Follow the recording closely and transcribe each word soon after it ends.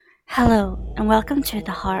Hello, and welcome to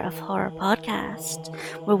the Heart of Horror podcast,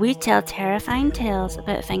 where we tell terrifying tales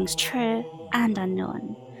about things true and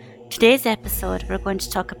unknown. Today's episode, we're going to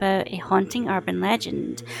talk about a haunting urban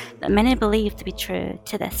legend that many believe to be true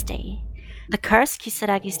to this day. The cursed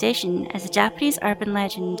Kisaragi station is a Japanese urban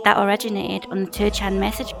legend that originated on the 2chan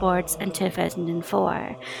message boards in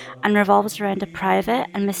 2004 and revolves around a private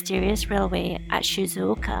and mysterious railway at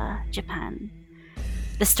Shizuoka, Japan.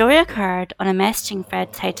 The story occurred on a messaging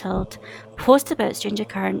thread titled Post about strange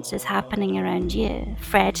occurrences happening around you,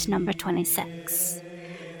 thread number 26.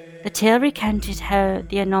 The tale recounted how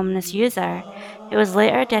the anonymous user, who was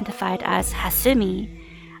later identified as Hasumi,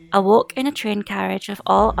 awoke in a train carriage with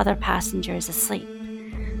all other passengers asleep.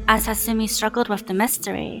 As Hasumi struggled with the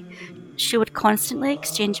mystery, she would constantly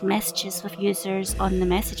exchange messages with users on the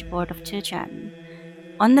message board of 2chan.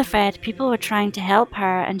 On the thread, people were trying to help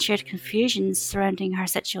her and shared confusions surrounding her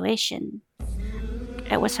situation.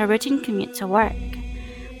 It was her routine commute to work,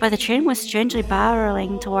 but the train was strangely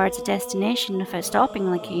barreling towards a destination without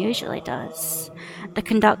stopping like it usually does. The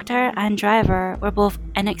conductor and driver were both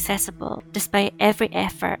inaccessible, despite every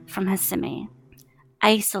effort from Hasumi,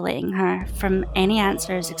 isolating her from any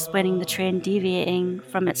answers explaining the train deviating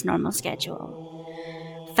from its normal schedule.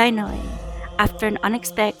 Finally, after an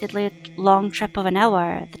unexpectedly long trip of an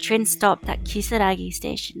hour, the train stopped at Kisaragi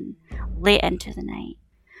station, late into the night.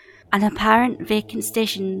 An apparent vacant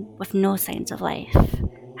station with no signs of life.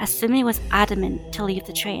 Hasumi was adamant to leave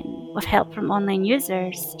the train. With help from online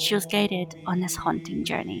users, she was guided on this haunting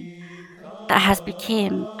journey that has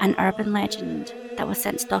become an urban legend that was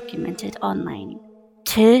since documented online.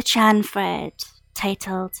 2chan thread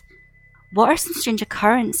titled, "What are some strange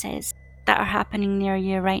occurrences that are happening near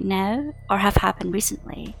you right now or have happened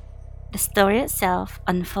recently?" The story itself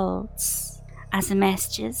unfolds as the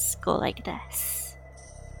messages go like this.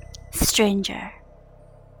 Stranger.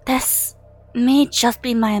 This may just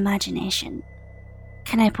be my imagination.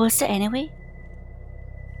 Can I post it anyway?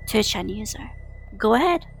 2chan user. Go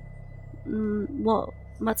ahead.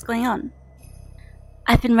 What's going on?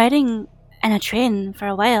 I've been riding in a train for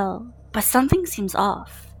a while, but something seems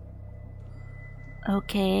off.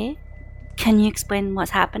 Okay. Can you explain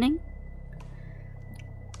what's happening?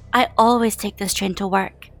 I always take this train to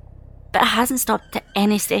work, but it hasn't stopped at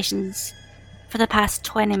any stations for the past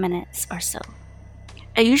 20 minutes or so.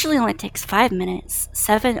 It usually only takes 5 minutes,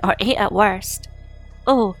 7 or 8 at worst.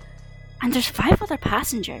 Oh, and there's 5 other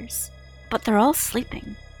passengers, but they're all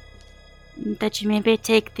sleeping. Did you maybe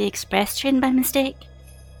take the express train by mistake?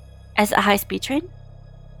 Is it a high-speed train?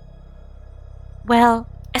 Well,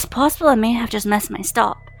 it's possible I may have just missed my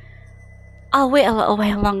stop. I'll wait a little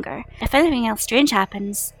while longer. If anything else strange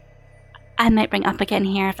happens, I might bring it up again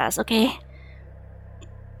here if that's okay.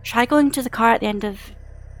 Try going to the car at the end of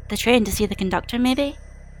the train to see the conductor, maybe?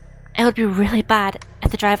 It would be really bad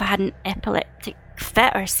if the driver had an epileptic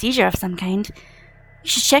fit or seizure of some kind. You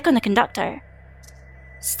should check on the conductor.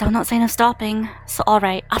 Still not sign of stopping, so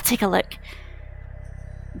alright, I'll take a look.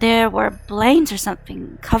 There were blinds or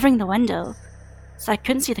something covering the window, so I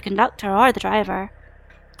couldn't see the conductor or the driver.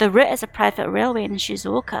 The route is a private railway in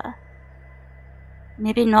Shizuoka.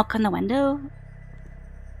 Maybe knock on the window?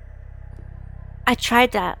 I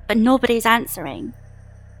tried that, but nobody's answering.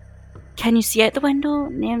 Can you see out the window?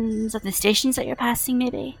 Names of the stations that you're passing,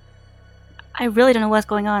 maybe? I really don't know what's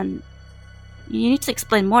going on. You need to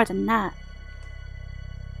explain more than that.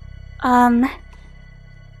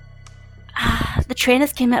 The train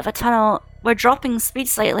has came out of a tunnel. We're dropping speed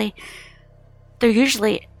slightly. There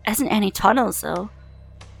usually isn't any tunnels, though.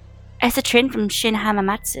 It's a train from Shin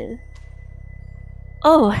Hamamatsu.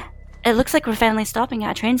 Oh, it looks like we're finally stopping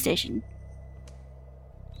at a train station.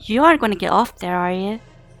 You aren't going to get off there, are you?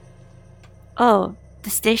 Oh, the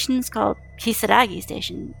station's called Kisaragi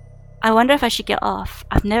Station. I wonder if I should get off.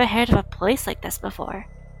 I've never heard of a place like this before.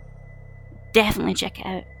 Definitely check it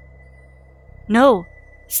out. No,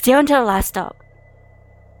 stay until the last stop.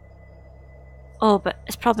 Oh, but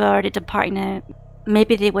it's probably already departing now.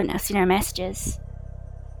 Maybe they wouldn't have seen our messages.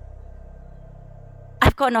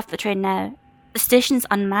 I've gotten off the train now. The station's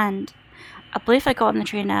unmanned. I believe I got on the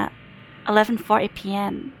train at 11:40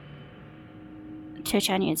 p.m.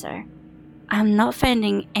 2chan user. I'm not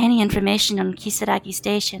finding any information on Kisaragi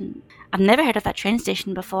station. I've never heard of that train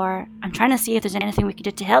station before. I'm trying to see if there's anything we can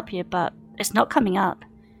do to help you, but it's not coming up.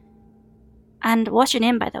 And what's your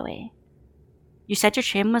name, by the way? You said your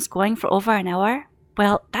train was going for over an hour?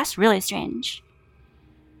 Well, that's really strange.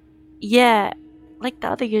 Yeah, like the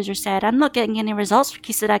other user said, I'm not getting any results for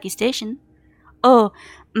Kisaragi station. Oh,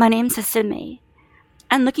 my name's Hasumi.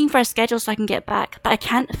 I'm looking for a schedule so I can get back, but I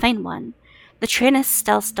can't find one. The train is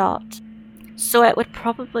still stopped. so it would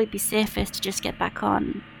probably be safest to just get back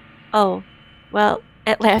on. Oh, well,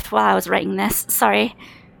 it left while I was writing this, sorry.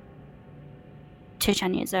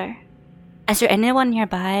 2chan user. Is there anyone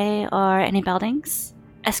nearby or any buildings?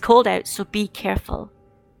 It's cold out, so be careful.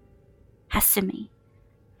 Hasumi.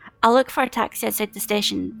 I'll look for a taxi outside the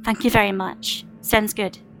station. Thank you very much. Sounds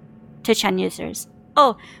good. 2chan users.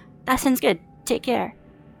 Oh, that sounds good. Take care.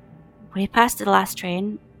 We passed the last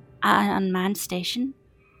train at an unmanned station.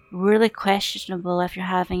 Really questionable if you're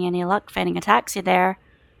having any luck finding a taxi there.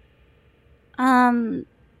 There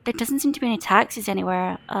doesn't seem to be any taxis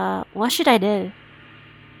anywhere. What should I do?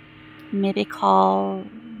 Maybe call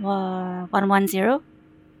 110?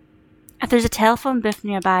 If there's a telephone booth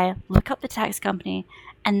nearby, look up the taxi company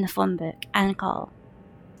in the phone book and call.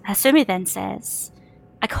 Hasumi then says,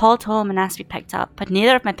 I called home and asked to be picked up, but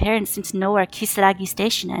neither of my parents seem to know where Kisaragi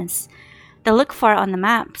station is. They'll look for it on the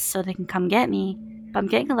map so they can come get me, but I'm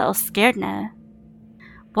getting a little scared now.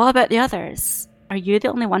 What about the others? Are you the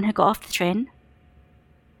only one who got off the train?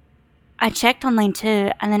 I checked online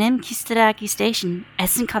too, and the name Kisaragi station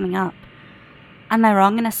isn't coming up. Am I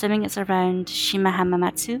wrong in assuming it's around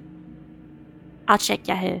Shimahamamatsu? I'll check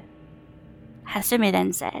Yahoo. Hasumi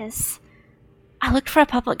then says, I looked for a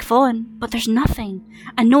public phone, but there's nothing,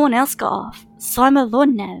 and no one else got off, so I'm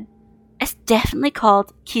alone now. It's definitely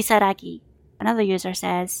called Kisaragi. Another user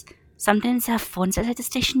says, sometimes they have phones outside the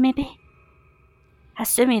station maybe?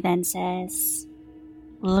 Hasumi then says,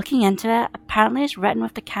 looking into it, apparently it's written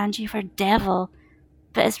with the kanji for devil,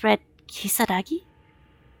 but it's read Kisaragi?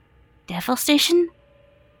 Devil station?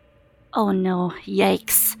 Oh no,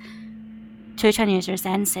 yikes. 2chan users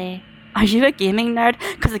then say, are you a gaming nerd?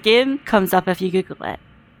 Because the game comes up if you Google it.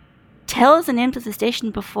 Tell us the names of the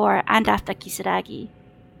station before and after Kisaragi.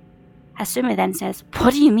 Hasumi then says,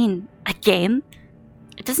 what do you mean? A game?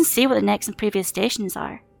 It doesn't say what the next and previous stations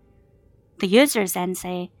are. The users then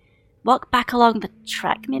say, walk back along the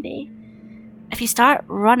track maybe. If you start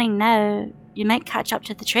running now, you might catch up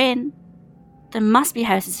to the train. There must be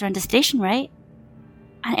houses around the station, right?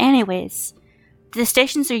 And anyways, the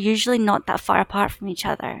stations are usually not that far apart from each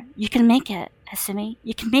other. You can make it, Hasumi.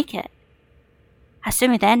 You can make it.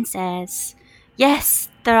 Hasumi then says, yes,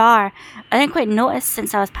 there are. I didn't quite notice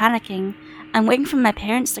since I was panicking. I'm waiting for my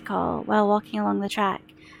parents to call while walking along the track.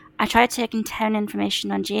 I tried taking down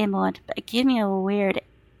information on JMod, but it gave me a weird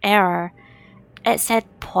error. It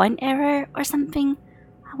said point error or something.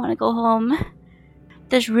 I want to go home.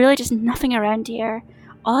 There's really just nothing around here.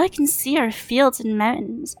 All I can see are fields and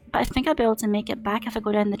mountains, but I think I'll be able to make it back if I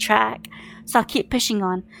go down the track. So I'll keep pushing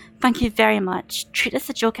on. Thank you very much. Treat this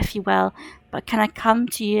a joke if you will, but can I come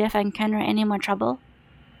to you if I encounter any more trouble?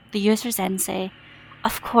 The users then say,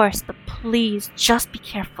 of course, but please just be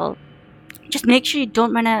careful. Just make sure you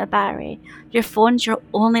don't run out of battery. Your phone's your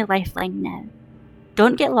only lifeline now.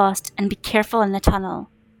 Don't get lost and be careful in the tunnel.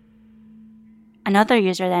 Another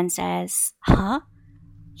user then says, huh?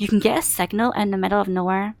 You can get a signal in the middle of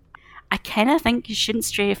nowhere? I kinda think you shouldn't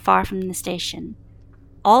stray far from the station.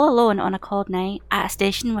 All alone on a cold night at a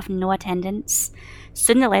station with no attendants,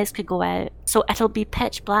 soon the lights could go out, so it'll be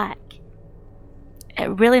pitch black. It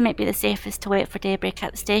really might be the safest to wait for daybreak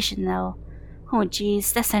at the station though. Oh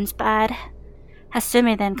geez, this sounds bad.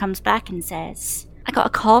 Hasumi then comes back and says, I got a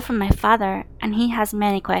call from my father and he has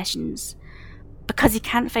many questions because he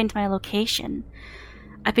can't find my location.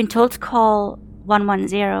 I've been told to call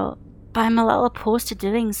 110, but I'm a little opposed to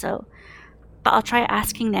doing so. But I'll try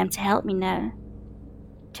asking them to help me now.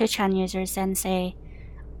 2chan users then say,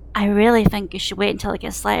 I really think you should wait until it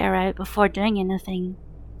gets lighter out before doing anything.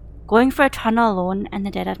 Going for a tunnel alone in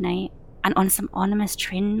the dead of night and on some ominous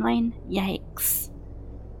train line? Yikes.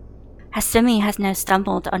 Hasumi has now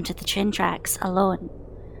stumbled onto the train tracks alone,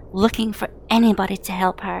 looking for anybody to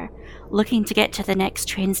help her, looking to get to the next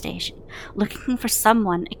train station, looking for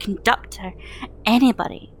someone, a conductor,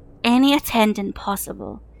 anybody, any attendant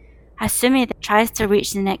possible. Hasumi tries to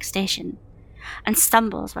reach the next station and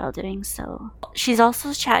stumbles while doing so. She's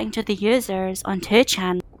also chatting to the users on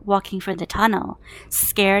 2chan walking through the tunnel,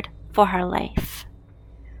 scared for her life.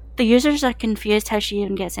 The users are confused how she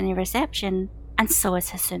even gets any reception, and so is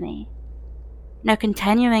Hasumi. Now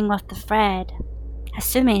continuing with the thread,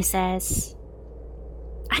 Hasumi says,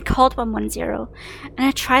 I called 110 and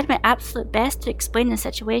I tried my absolute best to explain the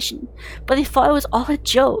situation, but they thought it was all a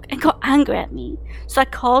joke and got angry at me, so I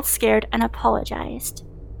called scared and apologized.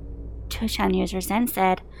 2chan users then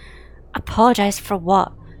said, apologize for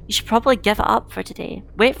what? You should probably give it up for today.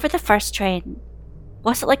 Wait for the first train.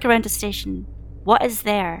 What's it like around the station? What is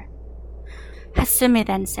there? Hasumi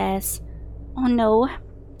then says, oh no,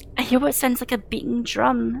 I hear what sounds like a beating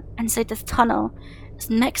drum inside this tunnel. It's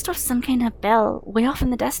mixed with some kind of bell way off in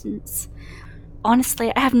the distance.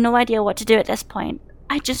 Honestly, I have no idea what to do at this point.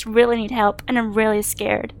 I just really need help and I'm really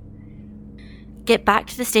scared. Get back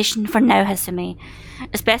to the station for now, Hasumi.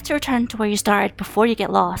 It's best to return to where you started before you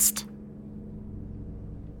get lost.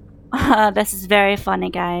 This is very funny,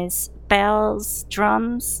 guys. Bells,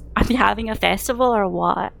 drums, are they having a festival or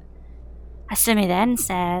what? Hasumi then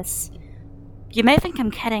says, you may think I'm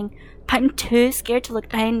kidding, but I'm too scared to look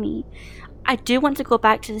behind me. I do want to go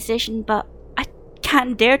back to the station, but I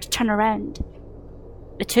can't dare to turn around.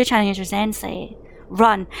 The two channel users then say,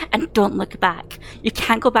 run and don't look back. You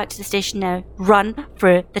can't go back to the station now. Run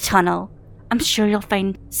through the tunnel. I'm sure you'll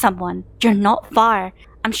find someone. You're not far.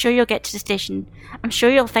 I'm sure you'll get to the station. I'm sure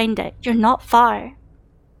you'll find it. You're not far.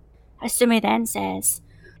 Hasumi then says,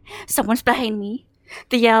 someone's behind me.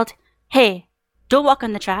 They yelled, hey, don't walk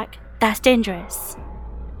on the track. That's dangerous.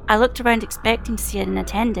 I looked around expecting to see an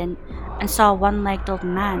attendant and saw a one-legged old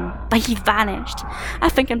man, but he vanished. I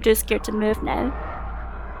think I'm too scared to move now.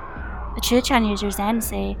 The two channel users then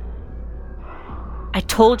say, I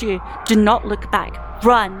told you, do not look back.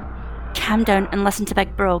 Run. Calm down and listen to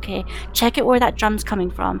Big Bro, okay? Check out where that drum's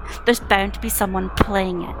coming from. There's bound to be someone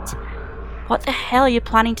playing it. What the hell are you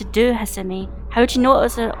planning to do, Hasumi? How would you know it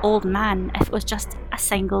was an old man if it was just a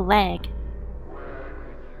single leg?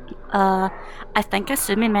 I think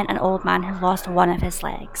Hasumi meant an old man who lost one of his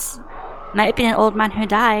legs. Might have been an old man who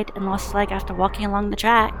died and lost his leg after walking along the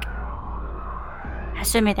track.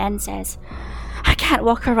 Hasumi then says, I can't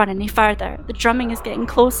walk or run any further. The drumming is getting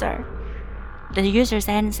closer. The users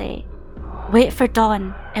then say, wait for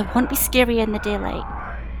dawn. It won't be scary in the daylight.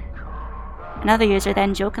 Another user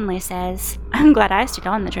then jokingly says, I'm glad I stayed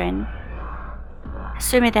on the train.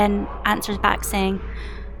 Hasumi then answers back saying,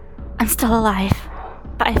 I'm still alive,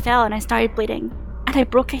 but I fell and I started bleeding, and I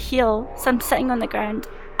broke a heel, so I'm sitting on the ground.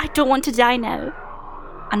 I don't want to die now.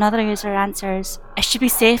 Another user answers, it should be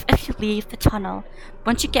safe if you leave the tunnel.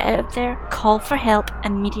 Once you get out of there, call for help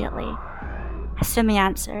immediately. Hasumi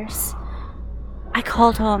answers, I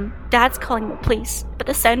called home. Dad's calling the police, but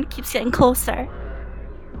the sound keeps getting closer.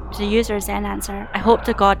 The users then answer, I hope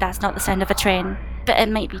to God that's not the sound of a train, but it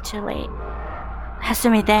might be too late.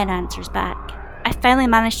 Hasumi then answers back, I finally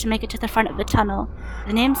managed to make it to the front of the tunnel.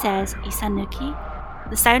 The name says Isanuki.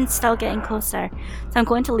 The sound's still getting closer, so I'm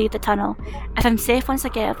going to leave the tunnel. If I'm safe once I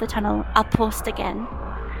get out of the tunnel, I'll post again.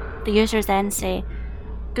 The users then say,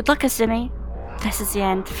 good luck, Hasumi. This is the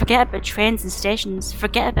end. Forget about trains and stations.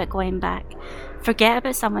 Forget about going back. Forget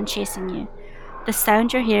about someone chasing you. The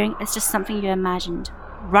sound you're hearing is just something you imagined.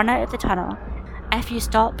 Run out of the tunnel. If you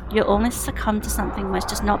stop, you'll only succumb to something which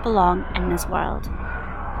does not belong in this world.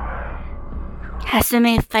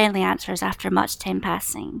 Hasumi finally answers after much time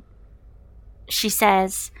passing. She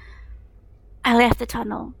says, I left the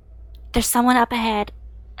tunnel. There's someone up ahead.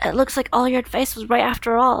 It looks like all your advice was right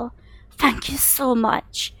after all. Thank you so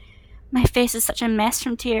much. My face is such a mess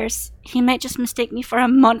from tears. He might just mistake me for a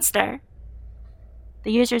monster.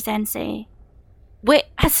 The users then say, wait,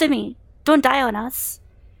 Hasumi, don't die on us.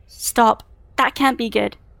 Stop. That can't be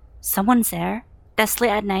good. Someone's there. This late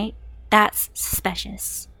at night. That's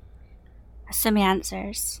suspicious. Hasumi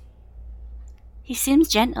answers, he seems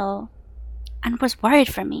gentle and was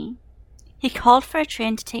worried for me. He called for a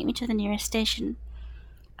train to take me to the nearest station.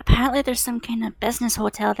 Apparently there's some kind of business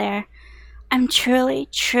hotel there. I'm truly,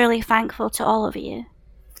 truly thankful to all of you.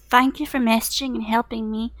 Thank you for messaging and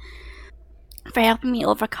helping me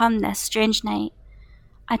overcome this strange night.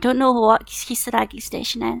 I don't know what Kisaragi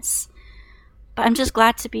station is, but I'm just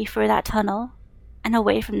glad to be through that tunnel and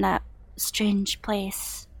away from that strange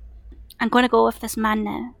place. I'm going to go with this man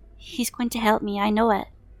now. He's going to help me, I know it.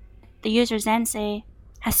 The users then say,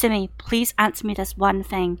 Hasumi, please answer me this one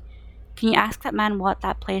thing. Can you ask that man what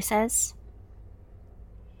that place is?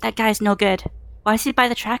 That guy's no good. Why is he by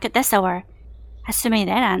the track at this hour? Hasumi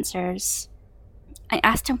then answers, I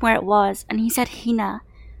asked him where it was, and he said Hina.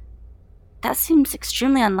 That seems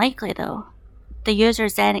extremely unlikely, though. The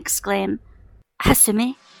users then exclaim,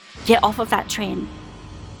 Hasumi, get off of that train.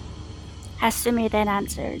 Hasumi then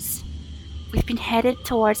answers, we've been headed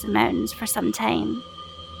towards the mountains for some time.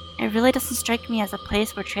 It really doesn't strike me as a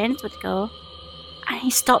place where trains would go. And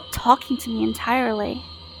he stopped talking to me entirely.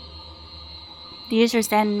 The users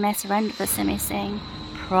then mess around with Hasumi, saying,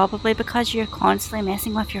 probably because you're constantly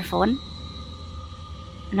messing with your phone.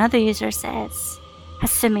 Another user says,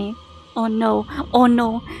 Hasumi, oh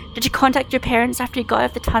no, did you contact your parents after you got out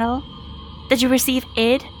of the tunnel? Did you receive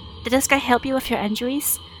aid? Did this guy help you with your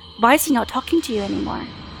injuries? Why is he not talking to you anymore?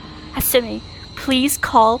 Hasumi, please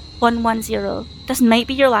call 110. This might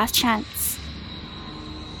be your last chance.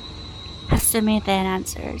 Hasumi then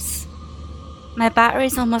answers, My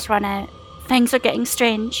battery's almost run out. Things are getting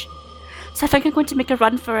strange. So I think I'm going to make a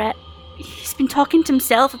run for it. He's been talking to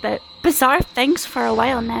himself about bizarre things for a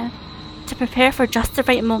while now. To prepare for just the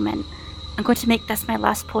right moment, I'm going to make this my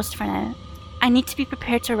last post for now. I need to be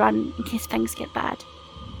prepared to run in case things get bad.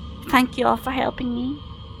 Thank you all for helping me.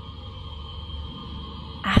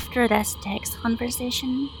 After this text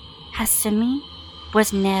conversation, Hasumi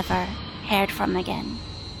was never heard from again.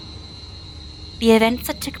 The events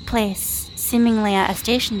that took place seemingly at a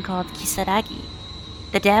station called Kisaragi,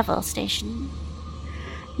 the Devil Station.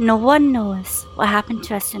 No one knows what happened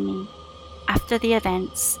to Hasumi after the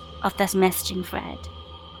events of this messaging thread.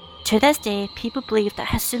 To this day, people believe that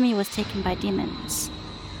Hasumi was taken by demons.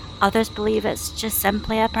 Others believe it's just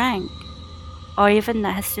simply a prank, or even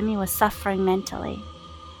that Hasumi was suffering mentally.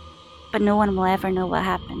 But no one will ever know what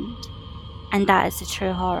happened, and that is the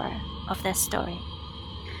true horror of this story.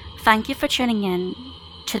 Thank you for tuning in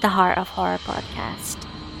to the Heart of Horror podcast.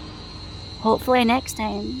 Hopefully next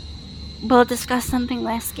time, we'll discuss something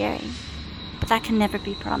less scary, but that can never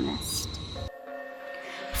be promised.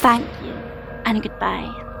 Thank you, and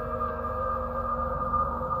goodbye.